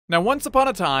Now, once upon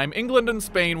a time, England and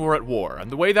Spain were at war, and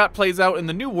the way that plays out in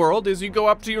the New World is you go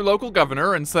up to your local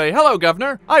governor and say, "Hello,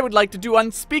 governor, I would like to do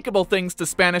unspeakable things to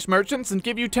Spanish merchants and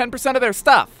give you 10% of their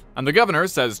stuff." And the governor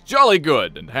says, "Jolly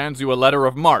good," and hands you a letter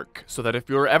of marque, so that if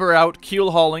you're ever out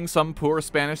keel-hauling some poor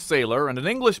Spanish sailor and an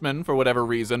Englishman, for whatever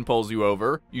reason, pulls you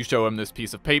over, you show him this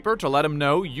piece of paper to let him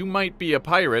know you might be a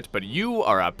pirate, but you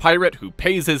are a pirate who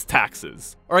pays his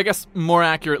taxes. Or I guess, more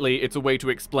accurately, it's a way to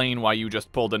explain why you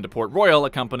just pulled into Port Royal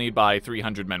accompanied by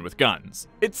 300 men with guns.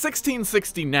 It's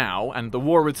 1660 now, and the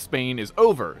war with Spain is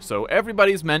over, so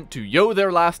everybody's meant to yo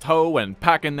their last hoe and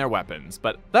pack in their weapons.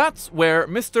 But that's where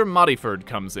Mr. Modyford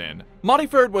comes in.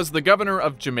 Modyford was the governor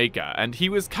of Jamaica, and he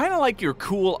was kinda like your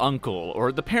cool uncle,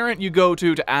 or the parent you go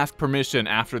to ask permission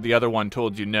after the other one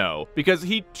told you no, because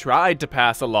he tried to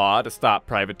pass a law to stop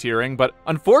privateering, but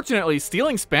unfortunately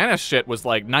stealing Spanish shit was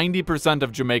like 90%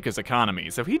 of Jamaica's economy,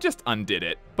 so he just undid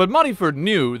it. But Modyford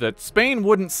knew that Spain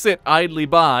wouldn't sit idly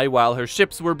by while her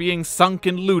ships were being sunk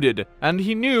and looted, and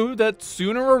he knew that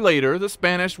sooner or later the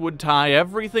Spanish would tie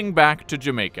everything back to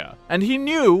Jamaica. And he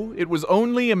knew it was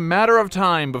only a matter of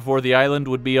time before the island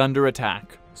would be under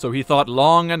attack. So he thought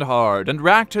long and hard and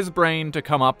racked his brain to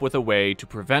come up with a way to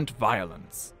prevent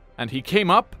violence. And he came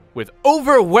up with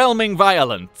overwhelming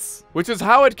violence, which is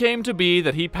how it came to be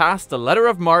that he passed a letter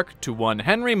of marque to one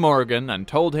Henry Morgan and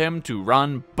told him to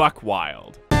run buck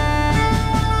wild.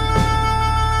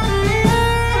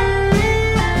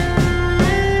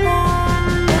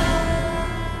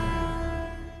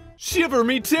 Shiver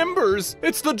me timbers!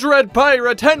 It's the dread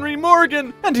pirate Henry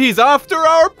Morgan, and he's after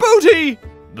our booty!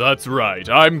 That's right,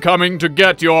 I'm coming to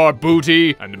get your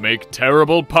booty and make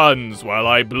terrible puns while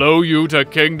I blow you to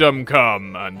kingdom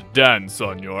come and dance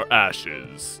on your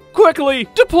ashes. Quickly,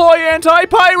 deploy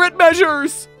anti-pirate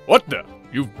measures! What the?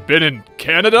 You've been in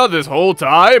Canada this whole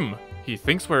time? He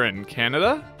thinks we're in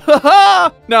Canada?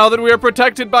 Haha! Now that we are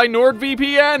protected by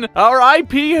NordVPN, our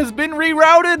IP has been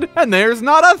rerouted, and there's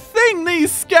not a thing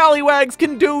these scallywags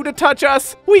can do to touch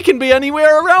us. We can be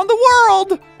anywhere around the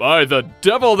world! By the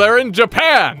devil, they're in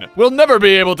Japan! We'll never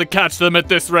be able to catch them at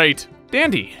this rate.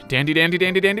 Dandy, dandy, dandy,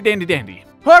 dandy, dandy, dandy, dandy.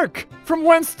 Hark! From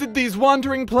whence did these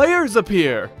wandering players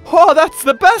appear? Oh, that's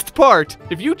the best part!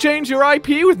 If you change your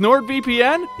IP with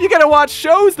NordVPN, you get to watch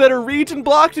shows that are region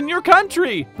blocked in your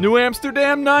country. New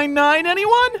Amsterdam 99,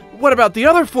 anyone? What about the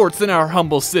other forts in our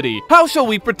humble city? How shall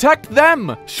we protect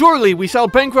them? Surely we shall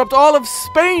bankrupt all of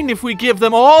Spain if we give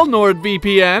them all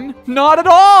NordVPN. Not at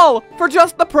all! For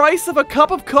just the price of a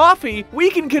cup of coffee,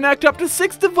 we can connect up to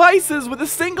 6 devices with a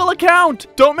single account.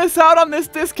 Don't miss out on this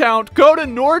discount. Go to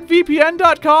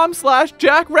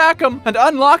nordvpn.com/JackRackham and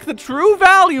unlock the true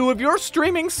value of your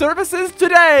streaming services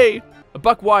today. A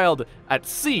buck wild at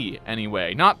sea,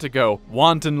 anyway, not to go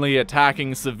wantonly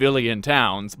attacking civilian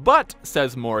towns, but,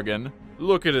 says Morgan,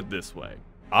 look at it this way.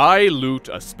 I loot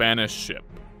a Spanish ship.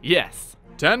 Yes,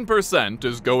 10%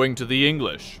 is going to the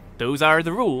English. Those are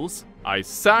the rules. I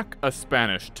sack a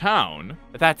Spanish town.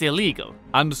 That's illegal.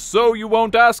 And so you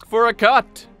won't ask for a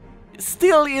cut.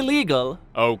 Still illegal.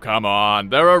 Oh, come on.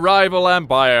 They're a rival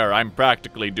empire. I'm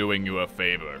practically doing you a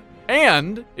favor.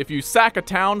 And if you sack a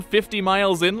town 50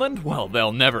 miles inland, well,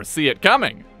 they'll never see it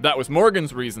coming. That was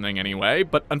Morgan's reasoning anyway,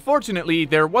 but unfortunately,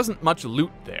 there wasn't much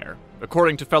loot there.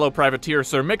 According to fellow privateer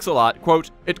Sir Mix-a-Lot,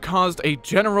 quote, "It caused a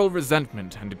general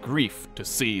resentment and grief to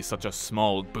see such a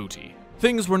small booty."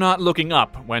 Things were not looking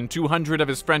up when 200 of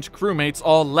his French crewmates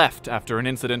all left after an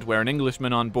incident where an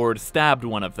Englishman on board stabbed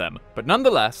one of them. But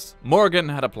nonetheless, Morgan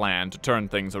had a plan to turn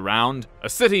things around. A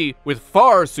city with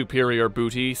far superior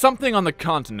booty, something on the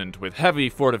continent with heavy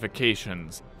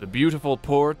fortifications. The beautiful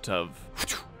port of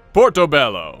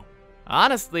Portobello.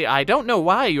 Honestly, I don't know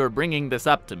why you're bringing this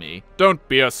up to me. Don't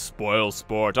be a spoil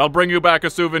sport. I'll bring you back a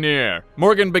souvenir.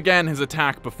 Morgan began his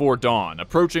attack before dawn,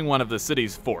 approaching one of the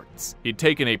city's forts. He'd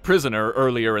taken a prisoner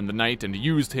earlier in the night and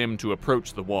used him to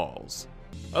approach the walls.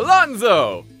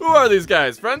 Alonzo! Who are these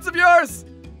guys? Friends of yours?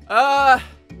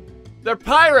 They're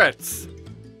pirates.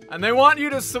 And they want you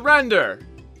to surrender.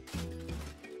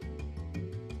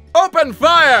 Open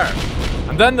fire!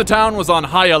 And then the town was on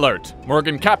high alert.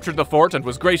 Morgan captured the fort and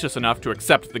was gracious enough to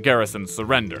accept the garrison's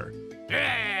surrender.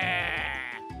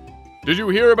 Did you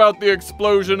hear about the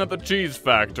explosion at the cheese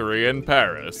factory in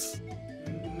Paris?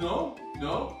 No.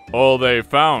 All they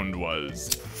found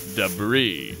was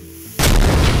debris.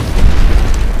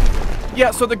 Yeah,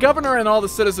 so the governor and all the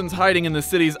citizens hiding in the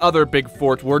city's other big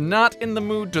fort were not in the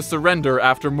mood to surrender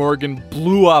after Morgan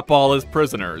blew up all his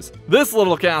prisoners. This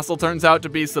little castle turns out to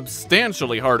be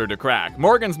substantially harder to crack.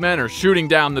 Morgan's men are shooting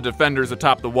down the defenders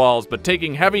atop the walls, but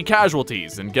taking heavy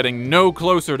casualties and getting no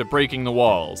closer to breaking the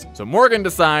walls. So Morgan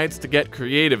decides to get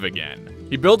creative again.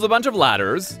 He builds a bunch of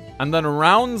ladders, and then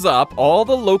rounds up all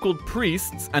the local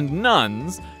priests and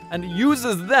nuns, and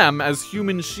uses them as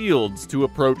human shields to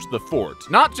approach the fort.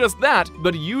 Not just that,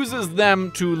 but uses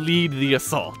them to lead the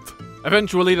assault.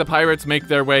 Eventually, the pirates make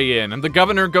their way in, and the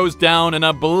governor goes down in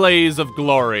a blaze of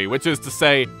glory, which is to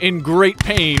say, in great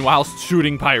pain whilst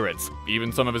shooting pirates.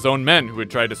 Even some of his own men who had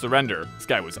tried to surrender. This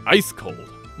guy was ice cold.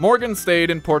 Morgan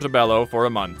stayed in Portobello for a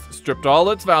month, stripped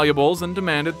all its valuables, and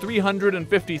demanded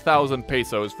 350,000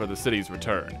 pesos for the city's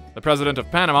return. The president of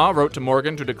Panama wrote to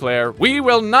Morgan to declare, "We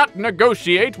will not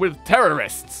negotiate with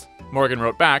terrorists." Morgan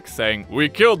wrote back saying, "We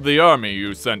killed the army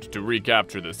you sent to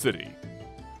recapture the city.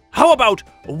 How about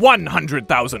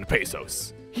 100,000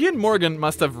 pesos? He and Morgan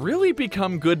must have really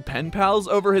become good pen pals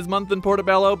over his month in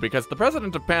Portobello, because the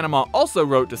president of Panama also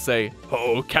wrote to say,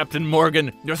 "Oh, Captain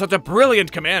Morgan, you're such a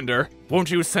brilliant commander. Won't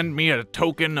you send me a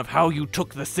token of how you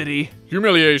took the city?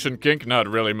 Humiliation kink, not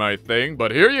really my thing,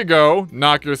 but here you go,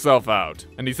 knock yourself out."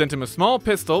 And he sent him a small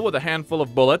pistol with a handful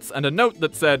of bullets and a note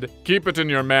that said, "Keep it in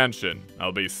your mansion.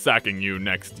 I'll be sacking you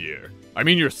next year. I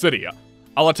mean your city.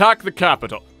 I'll attack the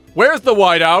capital. Where's the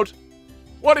whiteout?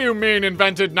 What do you mean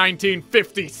invented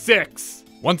 1956?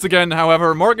 Once again,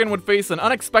 however, Morgan would face an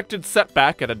unexpected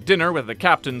setback at a dinner with the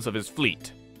captains of his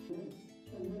fleet.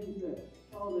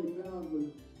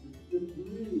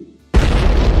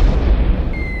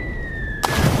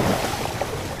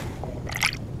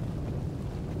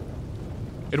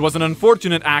 It was an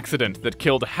unfortunate accident that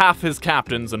killed half his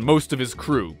captains and most of his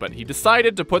crew, but he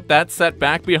decided to put that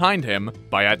setback behind him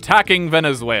by attacking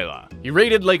Venezuela. He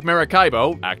raided Lake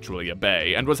Maracaibo, actually a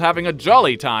bay, and was having a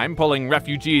jolly time pulling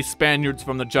refugee Spaniards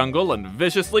from the jungle and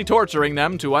viciously torturing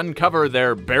them to uncover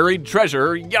their buried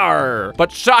treasure, yar!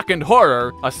 But shock and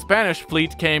horror, a Spanish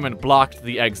fleet came and blocked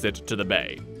the exit to the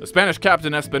bay. The Spanish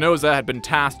captain Espinosa had been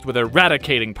tasked with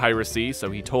eradicating piracy,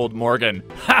 so he told Morgan,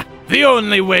 "Ha! The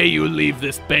only way you leave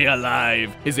this bay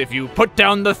alive is if you put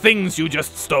down the things you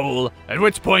just stole, at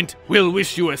which point we'll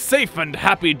wish you a safe and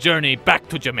happy journey back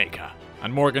to Jamaica."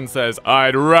 And Morgan says,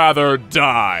 "I'd rather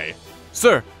die."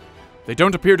 "Sir, they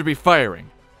don't appear to be firing."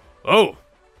 "Oh,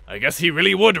 I guess he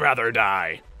really would rather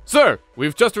die." "Sir,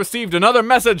 we've just received another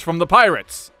message from the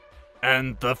pirates."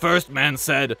 "And the first man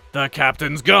said, the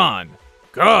captain's gone."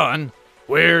 "Gone?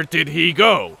 Where did he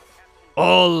go?"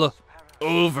 "All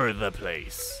over the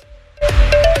place."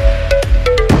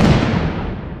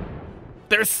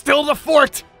 "There's still the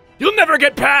fort! You'll never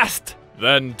get past!"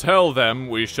 "Then tell them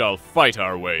we shall fight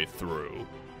our way through."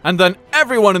 And then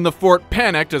everyone in the fort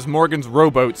panicked as Morgan's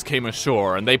rowboats came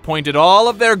ashore, and they pointed all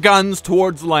of their guns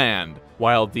towards land,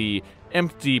 while the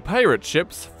empty pirate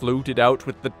ships floated out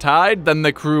with the tide. Then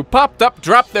the crew popped up,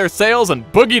 dropped their sails,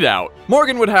 and boogied out.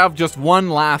 Morgan would have just one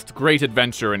last great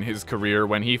adventure in his career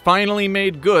when he finally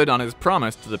made good on his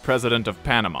promise to the president of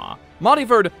Panama.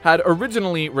 Modyford had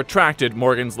originally retracted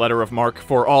Morgan's letter of marque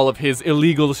for all of his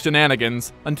illegal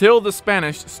shenanigans until the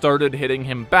Spanish started hitting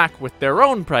him back with their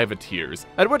own privateers,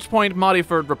 at which point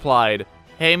Modyford replied,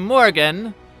 "Hey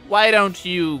Morgan, why don't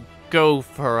you go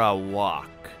for a walk?"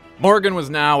 Morgan was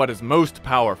now at his most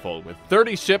powerful, with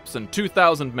 30 ships and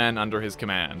 2,000 men under his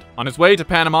command. On his way to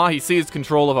Panama, he seized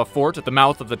control of a fort at the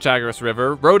mouth of the Chagres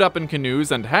River, rode up in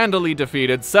canoes, and handily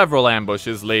defeated several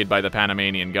ambushes laid by the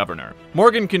Panamanian governor.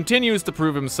 Morgan continues to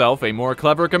prove himself a more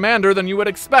clever commander than you would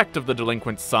expect of the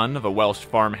delinquent son of a Welsh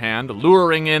farmhand,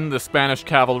 luring in the Spanish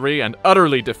cavalry and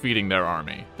utterly defeating their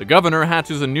army. The governor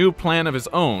hatches a new plan of his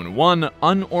own, one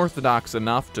unorthodox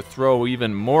enough to throw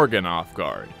even Morgan off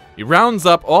guard. He rounds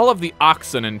up all of the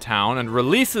oxen in town and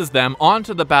releases them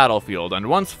onto the battlefield, and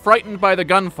once frightened by the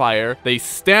gunfire, they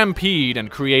stampede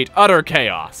and create utter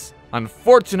chaos.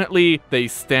 Unfortunately, they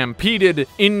stampeded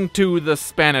into the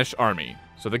Spanish army.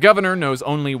 So the governor knows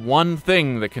only one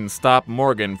thing that can stop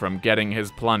Morgan from getting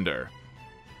his plunder.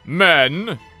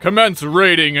 "Men, commence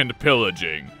raiding and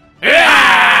pillaging."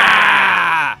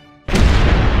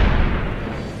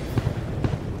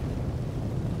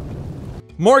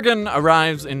 Morgan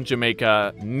arrives in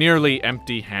Jamaica nearly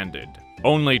empty-handed,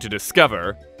 only to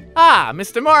discover, "Ah,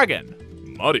 Mr. Morgan."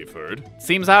 "Modyford."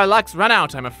 "Seems our luck's run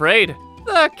out, I'm afraid.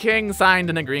 The king signed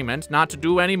an agreement not to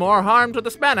do any more harm to the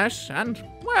Spanish, and,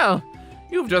 well,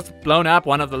 you've just blown up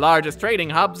one of the largest trading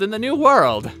hubs in the New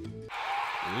World."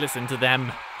 "Listen to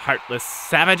them. heartless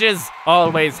savages,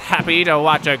 always happy to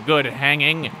watch a good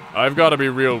hanging. I've got to be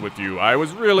real with you. I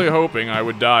was really hoping I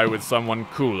would die with someone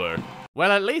cooler.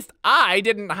 Well, at least I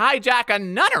didn't hijack a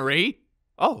nunnery.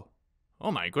 Oh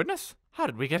my goodness. How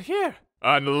did we get here?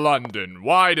 And London.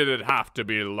 Why did it have to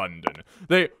be London?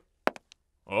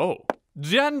 Oh,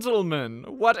 gentlemen,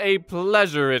 what a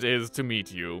pleasure it is to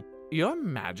meet you. Your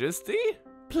Majesty?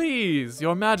 Please,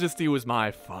 Your Majesty was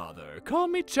my father. Call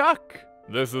me Chuck.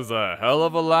 This is a hell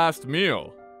of a last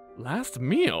meal. Last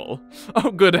meal?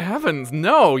 Oh, good heavens,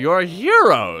 no, you're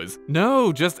heroes!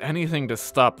 No, just anything to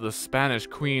stop the Spanish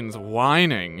Queen's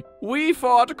whining. We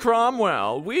fought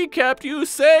Cromwell, we kept you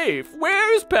safe.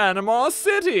 Where's Panama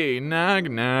City?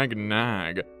 Nag, nag,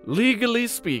 nag. Legally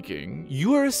speaking,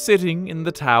 you are sitting in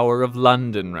the Tower of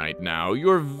London right now.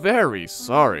 You're very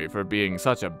sorry for being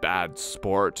such a bad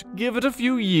sport. Give it a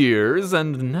few years,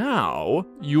 and now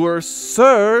you are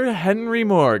Sir Henry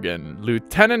Morgan,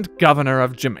 Lieutenant Governor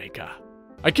of Jamaica.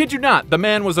 I kid you not, the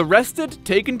man was arrested,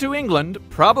 taken to England,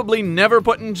 probably never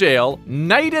put in jail,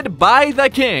 knighted by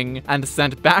the king, and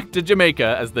sent back to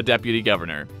Jamaica as the deputy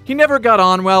governor. He never got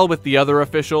on well with the other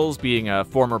officials, being a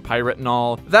former pirate and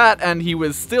all. That, and he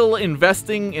was still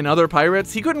investing in other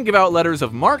pirates. He couldn't give out letters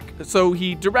of marque, so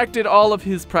he directed all of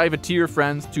his privateer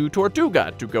friends to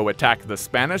Tortuga to go attack the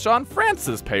Spanish on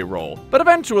France's payroll. But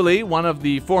eventually, one of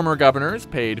the former governors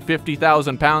paid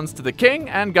 £50,000 to the king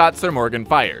and got Sir Morgan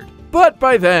fired. But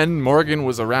by then, Morgan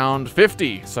was around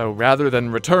 50, so rather than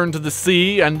return to the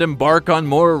sea and embark on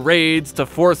more raids to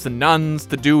force nuns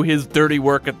to do his dirty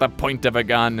work at the point of a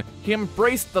gun, he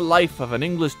embraced the life of an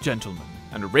English gentleman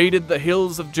and raided the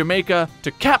hills of Jamaica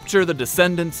to capture the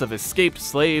descendants of escaped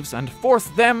slaves and force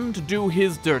them to do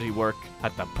his dirty work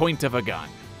at the point of a gun.